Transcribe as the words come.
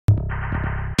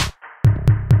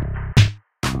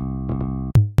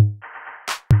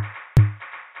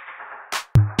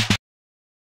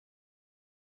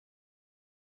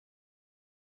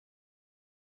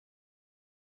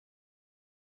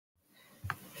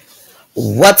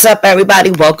What's up,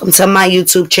 everybody? Welcome to my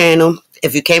YouTube channel.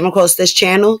 If you came across this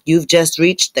channel, you've just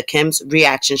reached the Kim's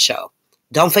Reaction Show.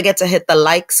 Don't forget to hit the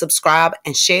like, subscribe,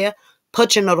 and share.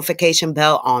 Put your notification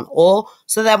bell on all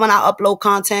so that when I upload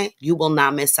content, you will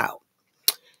not miss out.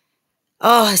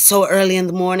 Oh, it's so early in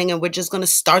the morning, and we're just going to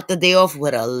start the day off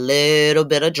with a little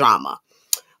bit of drama.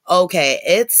 Okay,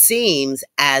 it seems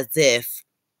as if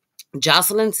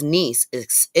Joseline's niece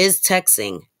is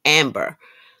texting Amber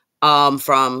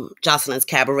from Joseline's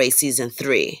Cabaret season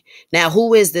 3. Now,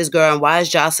 who is this girl and why is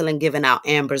Joseline giving out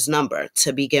Amber's number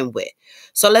to begin with?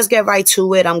 So let's get right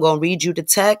to it. I'm going to read you the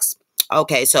text.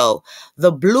 Okay, so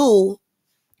the blue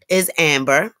is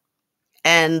Amber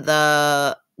and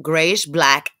the grayish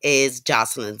black is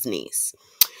Joseline's niece.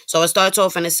 So it starts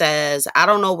off and it says, I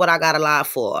don't know what I got to lie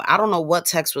for. I don't know what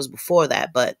text was before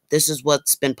that, but this is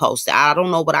what's been posted. I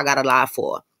don't know what I got to lie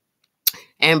for.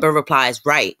 Amber replies,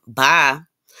 right, bye.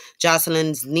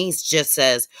 Joseline's niece just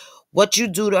says, what you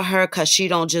do to her because she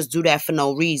don't just do that for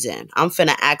no reason. I'm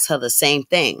finna ask her the same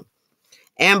thing.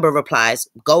 Amber replies,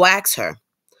 go ask her.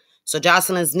 So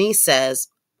Joseline's niece says,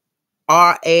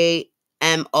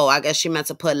 R-A-M-O. I guess she meant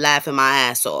to put laughing my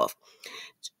ass off.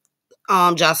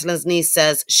 Joseline's niece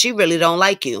says, she really don't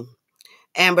like you.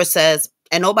 Amber says,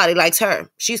 and nobody likes her.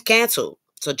 She's canceled.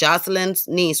 So Joseline's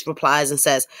niece replies and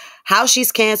says, how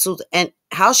she's canceled. She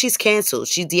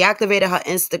deactivated her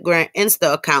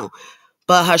Insta account,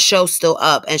 but her show's still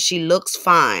up and she looks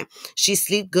fine. She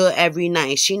sleep good every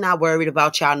night. She not worried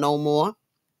about y'all no more.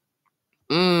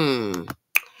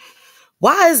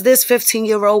 Why is this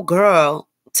 15-year-old girl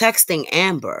texting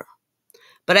Amber?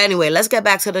 But anyway, let's get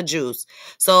back to the juice.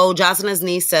 So Joseline's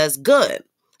niece says, good.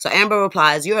 So Amber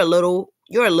replies, you're a little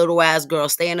ass girl.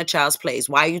 Stay in a child's place.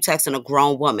 Why are you texting a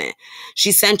grown woman?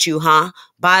 She sent you, huh?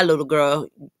 Bye, little girl.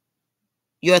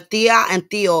 Your Thea and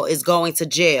Theo is going to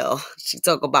jail. She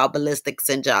talk about ballistics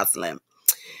and Joseline.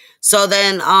 So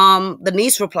then the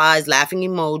niece replies, laughing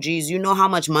emojis. You know how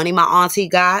much money my auntie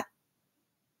got?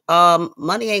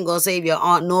 Money ain't gonna save your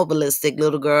aunt nor ballistic,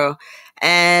 little girl.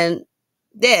 And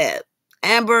yeah,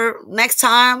 Amber, next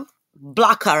time,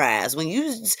 block her ass. When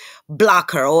you block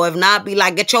her, or if not, be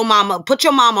like, get your mama, put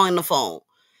your mama on the phone.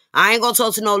 I ain't gonna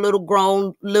talk to no little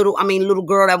girl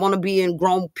that wanna be in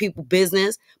grown people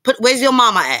business. Where's your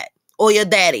mama at? Or your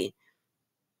daddy?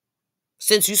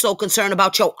 Since you so concerned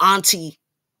about your auntie.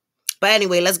 But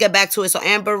anyway, let's get back to it. So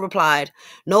Amber replied,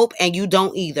 nope, and you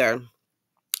don't either.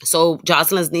 So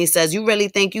Joseline's niece says, you really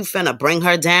think you finna bring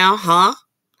her down, huh?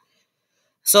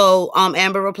 So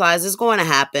Amber replies, it's going to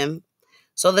happen.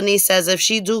 So the niece says, if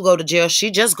she do go to jail,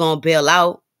 she just gonna bail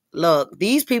out. Look,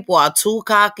 these people are too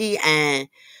cocky, and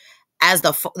as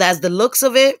the looks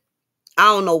of it, I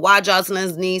don't know why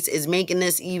Joseline's niece is making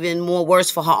this even more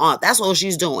worse for her aunt. That's all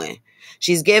she's doing.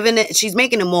 She's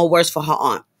making it more worse for her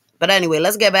aunt. But anyway,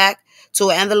 let's get back to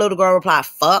it. And the little girl replied,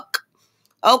 fuck.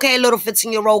 Okay, little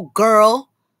 15-year-old girl.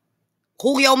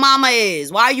 Who your mama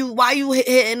is? Why you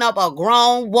hitting up a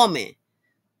grown woman?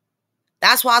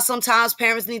 That's why sometimes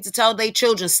parents need to tell their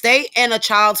children, stay in a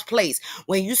child's place.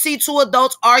 When you see two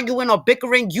adults arguing or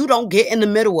bickering, you don't get in the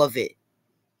middle of it.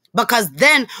 Because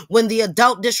then when the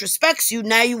adult disrespects you,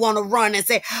 now you want to run and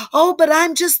say, oh, but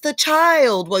I'm just a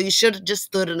child. Well, you should have just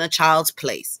stood in a child's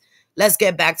place. Let's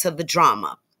get back to the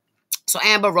drama. So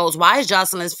Amber Rose, why is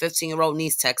Joseline's 15-year-old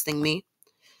niece texting me?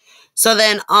 So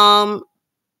then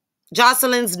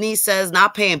Joseline's niece says,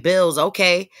 not paying bills,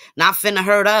 okay. Not finna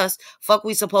hurt us. Fuck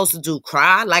we supposed to do,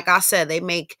 cry? Like I said, they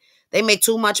make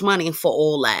too much money for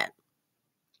all that.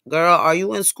 Girl, are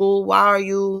you in school? Why are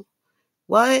you?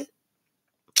 What?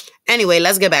 Anyway,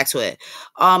 let's get back to it.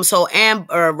 So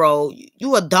Amber Rose,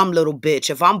 you a dumb little bitch.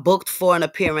 If I'm booked for an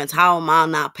appearance, how am I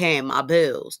not paying my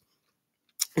bills?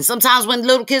 And sometimes when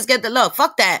little kids get the look,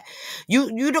 fuck that.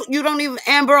 You don't even,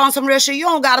 Amber, on some real shit, you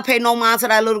don't gotta pay no mind to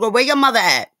that little girl. Where your mother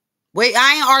at? Wait,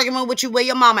 I ain't arguing with you. Where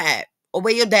your mama at? Or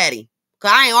where your daddy?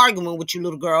 Because I ain't arguing with you,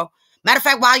 little girl. Matter of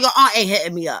fact, why your aunt ain't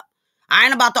hitting me up? I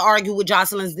ain't about to argue with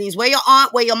Joseline's niece. Where your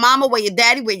aunt? Where your mama? Where your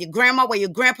daddy? Where your grandma? Where your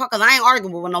grandpa? Because I ain't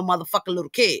arguing with no motherfucking little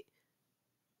kid.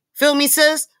 Feel me,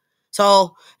 sis?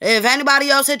 So if anybody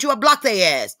else hit you up, block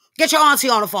their ass. Get your auntie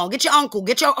on the phone. Get your uncle.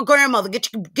 Get your grandmother.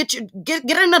 Get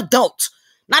an adult,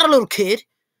 not a little kid.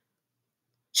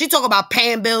 She talk about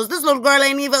paying bills. This little girl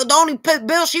ain't even, the only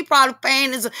bill she probably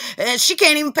paying is, she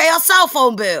can't even pay her cell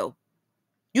phone bill.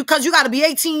 Because you got to be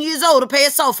 18 years old to pay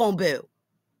a cell phone bill.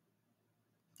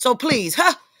 So please,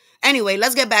 Anyway,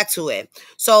 let's get back to it.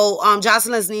 So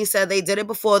Joseline's niece said they did it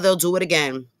before, they'll do it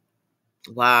again.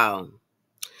 Wow.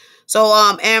 So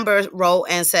Amber wrote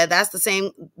and said that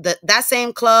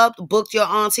same club booked your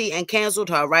auntie and canceled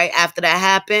her right after that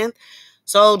happened.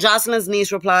 So Joseline's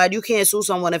niece replied, you can't sue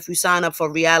someone if you sign up for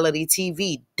reality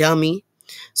TV, dummy.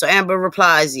 So Amber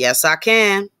replies, yes, I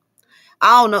can.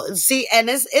 I don't know. See, and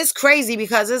it's crazy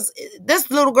because this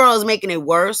little girl is making it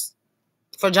worse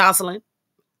for Joseline.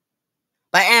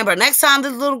 But Amber, next time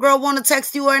this little girl want to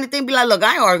text you or anything, be like, look,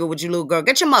 I ain't arguing with you, little girl.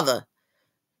 Get your mother.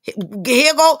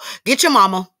 Here go. Get your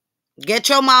mama. Get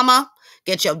your mama.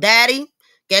 Get your daddy.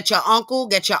 Get your uncle.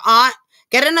 Get your aunt.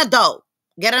 Get an adult.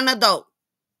 Get an adult.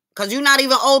 Because you're not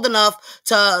even old enough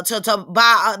to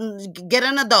buy. Get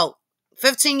an adult.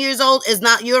 15 years old is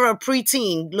not, you're a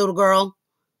preteen, little girl.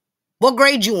 What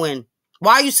grade you in?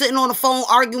 Why are you sitting on the phone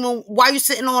arguing? Why are you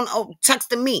sitting on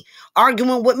texting me,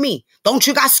 arguing with me? Don't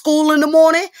you got school in the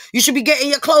morning? You should be getting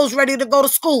your clothes ready to go to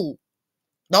school.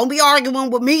 Don't be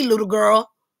arguing with me, little girl.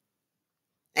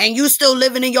 And you still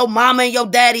living in your mama and your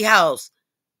daddy house.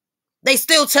 They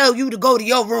still tell you to go to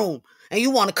your room and you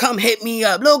want to come hit me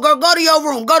up. Little girl, go to your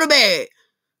room. Go to bed.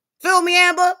 Feel me,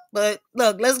 Amber? But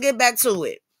look, let's get back to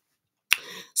it.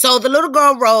 So the little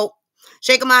girl wrote,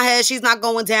 shaking my head, she's not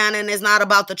going down and it's not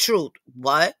about the truth.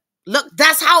 What? Look,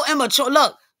 that's how immature.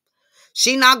 Look,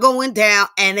 she not going down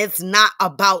and it's not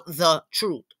about the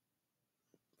truth.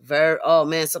 Oh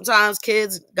man, sometimes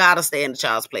kids gotta stay in the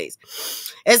child's place.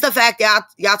 It's the fact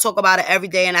y'all talk about it every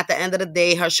day, and at the end of the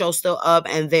day, her show's still up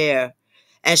and there,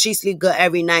 and she sleep good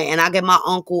every night. And I get my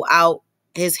uncle out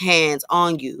his hands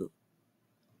on you.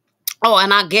 Oh,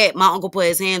 and I get my uncle put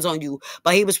his hands on you,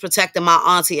 but he was protecting my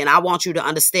auntie, and I want you to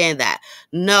understand that.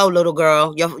 No, little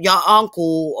girl, your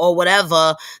uncle or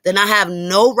whatever did not have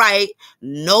no right,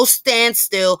 no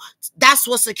standstill. That's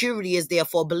what security is there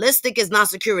for. Ballistic is not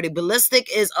security. Ballistic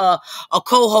is a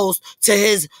co-host to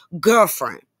his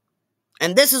girlfriend.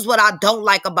 And this is what I don't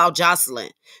like about Joseline.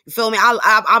 You feel me?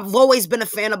 I've always been a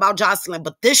fan about Joseline,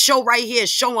 but this show right here is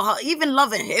showing her, even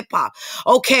Love and Hip Hop.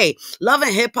 Okay, Love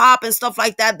and Hip Hop and stuff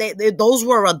like that, those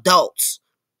were adults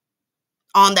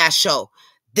on that show.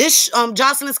 This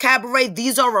Joseline's Cabaret,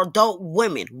 these are adult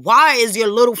women. Why is your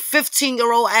little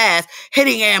 15-year-old ass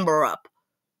hitting Amber up?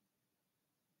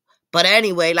 But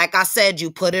anyway, like I said,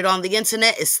 you put it on the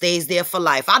internet, it stays there for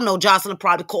life. I know Joseline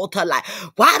probably called her like,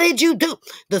 why did you do?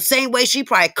 The same way she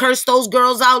probably cursed those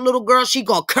girls out, little girl, she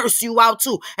gonna curse you out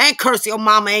too. And curse your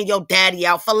mama and your daddy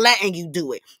out for letting you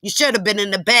do it. You should have been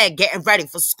in the bed getting ready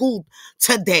for school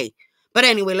today. But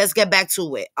anyway, let's get back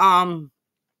to it. I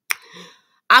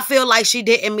feel like she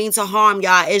didn't mean to harm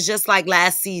y'all. It's just like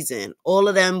last season. All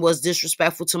of them was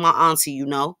disrespectful to my auntie, you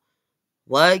know?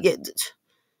 What?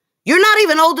 You're not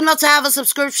even old enough to have a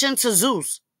subscription to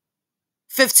Zeus.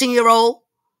 15-year-old.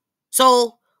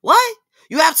 So, what?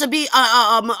 You have to be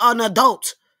an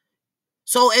adult.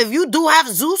 So, if you do have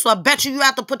Zeus, I bet you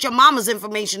have to put your mama's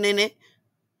information in it.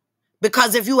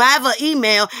 Because if you have an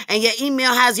email and your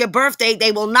email has your birthday,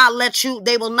 they will not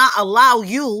allow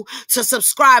you to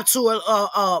subscribe to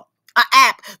a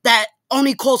app that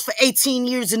only calls for 18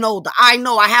 years and older. I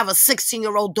know. I have a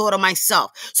 16-year-old daughter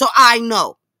myself. So, I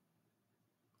know.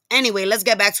 Anyway, let's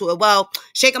get back to it. Well,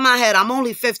 shaking my head, I'm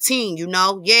only 15, you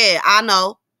know? Yeah, I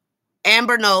know.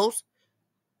 Amber knows.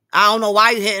 I don't know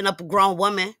why you hitting up a grown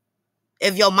woman.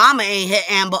 If your mama ain't hit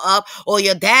Amber up, or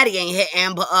your daddy ain't hit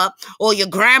Amber up, or your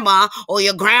grandma or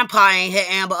your grandpa ain't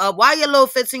hit Amber up, why your little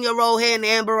 15-year-old hitting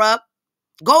Amber up?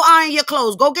 Go iron your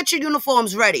clothes. Go get your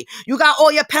uniforms ready. You got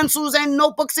all your pencils and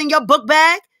notebooks in your book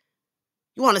bag?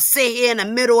 You want to sit here in the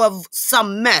middle of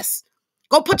some mess.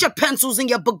 Go put your pencils in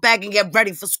your book bag and get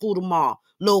ready for school tomorrow,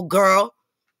 little girl.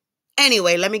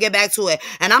 Anyway, let me get back to it.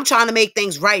 And I'm trying to make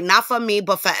things right, not for me,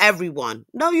 but for everyone.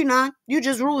 No, you're not. You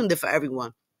just ruined it for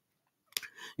everyone.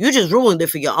 You just ruined it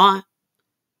for your aunt.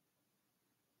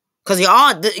 Because your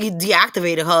aunt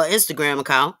deactivated her Instagram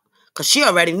account. Because she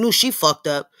already knew she fucked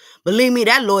up. Believe me,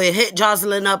 that lawyer hit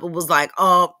Joseline up and was like,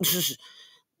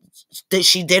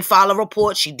 she did file a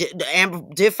report. Amber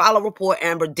did file a report.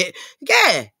 Amber did.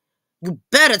 Yeah. You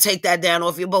better take that down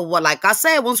off your boat. Well, like I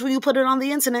said, once you put it on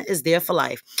the internet, it's there for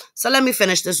life. So let me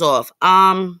finish this off.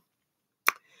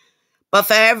 But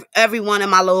for everyone and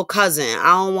my little cousin,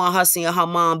 I don't want her seeing her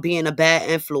mom being a bad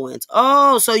influence.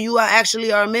 Oh, so you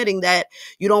are admitting that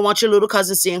you don't want your little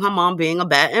cousin seeing her mom being a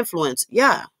bad influence.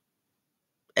 Yeah,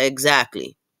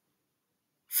 exactly.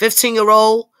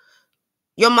 15-year-old,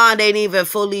 your mind ain't even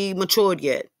fully matured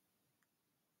yet.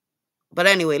 But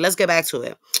anyway, let's get back to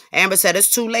it. Amber said it's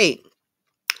too late.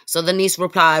 So the niece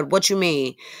replied, what you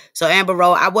mean? So Amber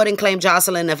wrote, I wouldn't claim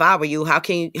Joseline if I were you. How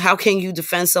can you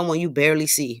defend someone you barely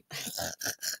see?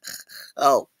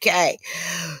 Okay.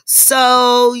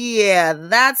 So yeah,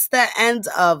 that's the end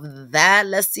of that.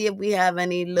 Let's see if we have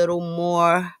any little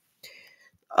more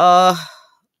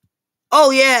Oh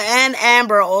yeah, and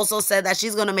Amber also said that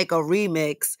she's gonna make a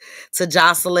remix to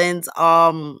Joseline's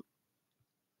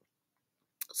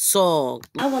song.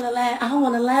 I wanna lie, I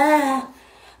wanna lie.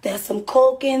 There's some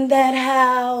coke in that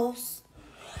house.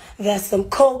 There's some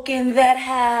coke in that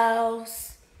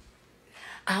house.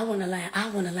 I wanna lie, I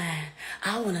wanna lie.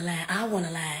 I wanna lie, I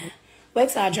wanna lie. Wait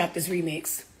till I drop this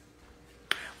remix.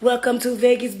 Welcome to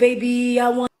Vegas, baby. I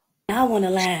wanna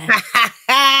lie.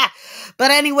 But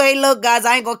anyway, look, guys,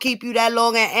 I ain't gonna keep you that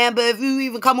long. And Amber, if you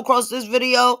even come across this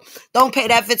video, don't pay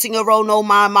that 15-year-old no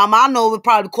mind, mama. I know it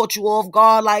probably caught you off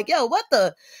guard, like, yo, what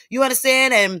the? You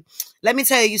understand? And let me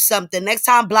tell you something. Next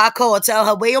time, block her or tell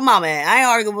her where your mama at. I ain't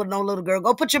arguing with no little girl.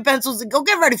 Go put your pencils and go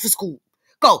get ready for school.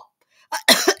 Go.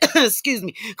 Excuse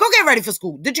me. Go get ready for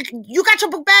school. Did you got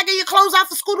your book bag and your clothes out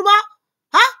for school tomorrow?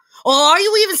 Huh? Or are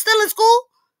you even still in school?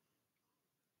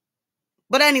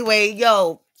 But anyway,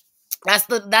 yo, that's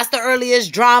the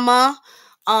earliest drama.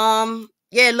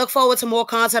 Yeah, look forward to more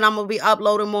content. I'm gonna be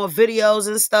uploading more videos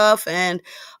and stuff. And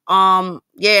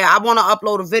yeah, I want to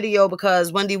upload a video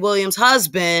because Wendy Williams'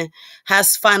 husband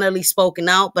has finally spoken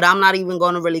out, but I'm not even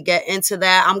going to really get into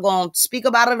that. I'm going to speak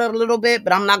about it a little bit,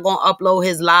 but I'm not going to upload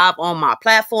his live on my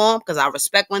platform because I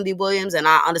respect Wendy Williams and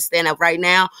I understand that right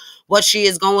now what she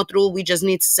is going through, we just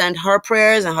need to send her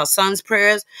prayers and her son's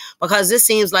prayers because it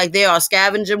seems like they are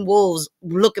scavenging wolves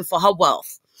looking for her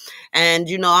wealth. And,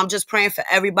 you know, I'm just praying for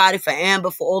everybody, for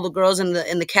Amber, for all the girls in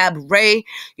the cabaret.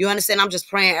 You understand? I'm just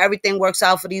praying everything works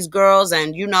out for these girls.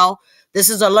 And, you know, this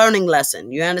is a learning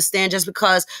lesson. You understand? Just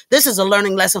because this is a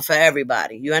learning lesson for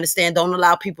everybody. You understand? Don't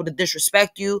allow people to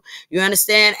disrespect you. You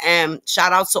understand? And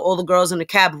shout out to all the girls in the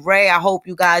cabaret. I hope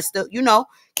you guys still, you know,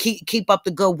 keep up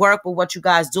the good work with what you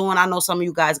guys doing. I know some of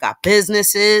you guys got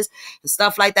businesses and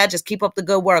stuff like that. Just keep up the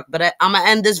good work. But I'm going to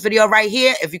end this video right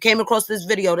here. If you came across this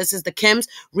video, this is the Kim's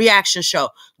Reaction Show.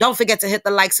 Don't forget to hit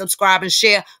the like, subscribe, and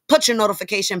share. Put your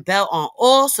notification bell on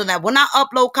all so that when I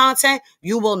upload content,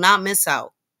 you will not miss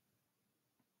out.